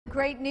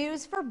Great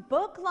news for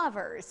book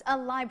lovers. A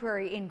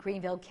library in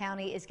Greenville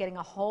County is getting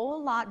a whole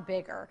lot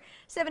bigger.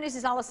 7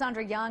 News'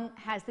 Alessandra Young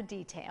has the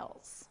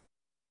details.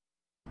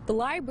 The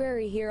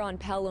library here on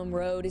Pelham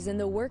Road is in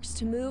the works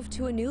to move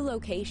to a new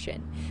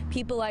location.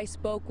 People I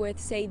spoke with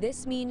say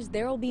this means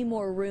there'll be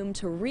more room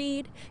to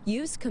read,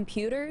 use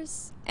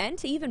computers, and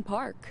to even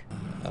park.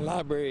 A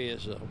library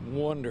is a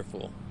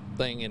wonderful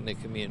thing in the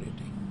community.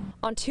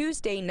 On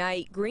Tuesday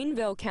night,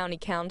 Greenville County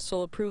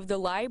Council approved the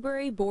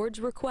library board's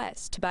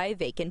request to buy a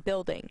vacant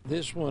building.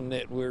 This one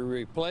that we're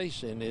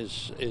replacing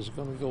is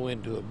going to go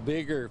into a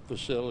bigger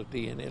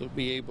facility, and it'll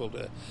be able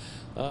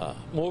to,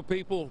 more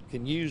people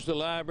can use the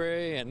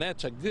library, and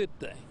that's a good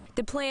thing.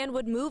 The plan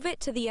would move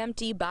it to the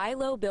empty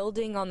Buy-Low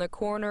building on the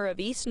corner of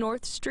East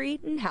North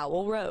Street and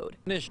Howell Road.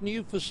 In this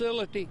new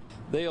facility,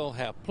 they'll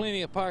have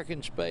plenty of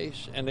parking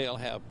space and they'll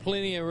have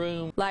plenty of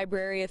room.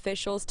 Library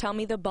officials tell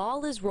me the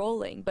ball is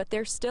rolling, but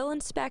there's still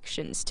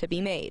inspections to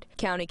be made.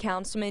 County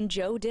Councilman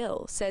Joe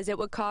Dill says it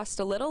would cost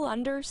a little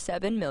under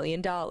 $7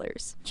 million.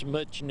 It's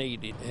much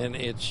needed, and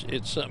it's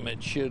something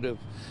that should have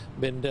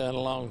been done a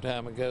long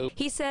time ago.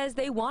 He says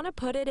they want to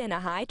put it in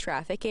a high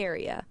traffic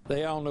area.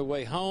 They're on their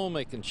way home,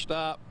 they can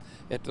stop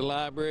at the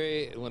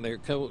library. When they're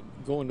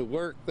going to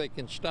work, they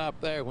can stop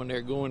there. When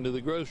they're going to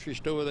the grocery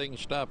store, they can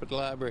stop at the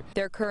library.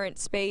 Their current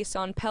space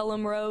on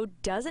Pelham Road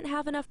doesn't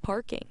have enough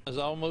parking. It's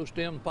almost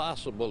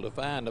impossible to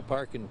find a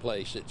parking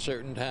place at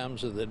certain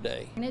times of the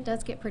day. And it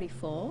does get pretty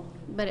full,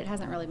 but it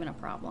hasn't really been a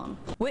problem.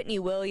 Whitney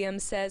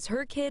Williams says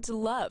her kids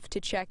love to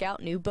check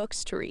out new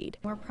books to read.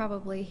 We're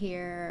probably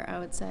here, I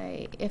would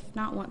say, if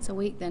not once a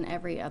week, then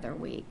every other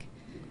week.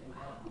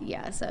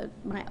 Yeah, so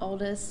my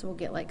oldest will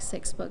get like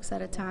 6 books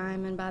at a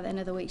time, and by the end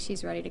of the week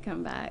she's ready to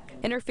come back.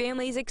 And her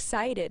family's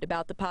excited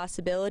about the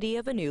possibility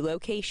of a new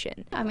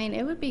location. I mean,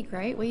 it would be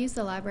great. We use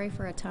the library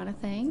for a ton of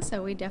things,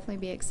 so we'd definitely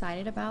be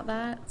excited about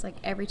that. It's like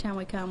every time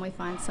we come we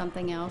find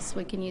something else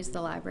we can use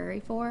the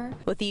library for.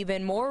 With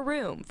even more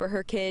room for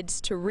her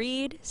kids to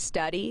read,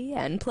 study,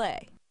 and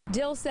play.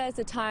 Dill says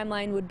the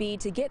timeline would be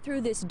to get through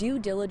this due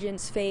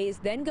diligence phase,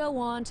 then go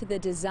on to the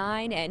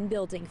design and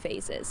building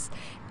phases.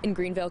 In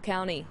Greenville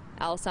County,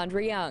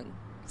 Alessandra Young,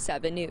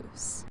 7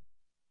 News.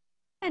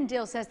 And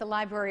Dill says the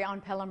library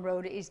on Pelham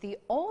Road is the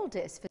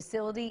oldest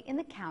facility in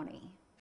the county.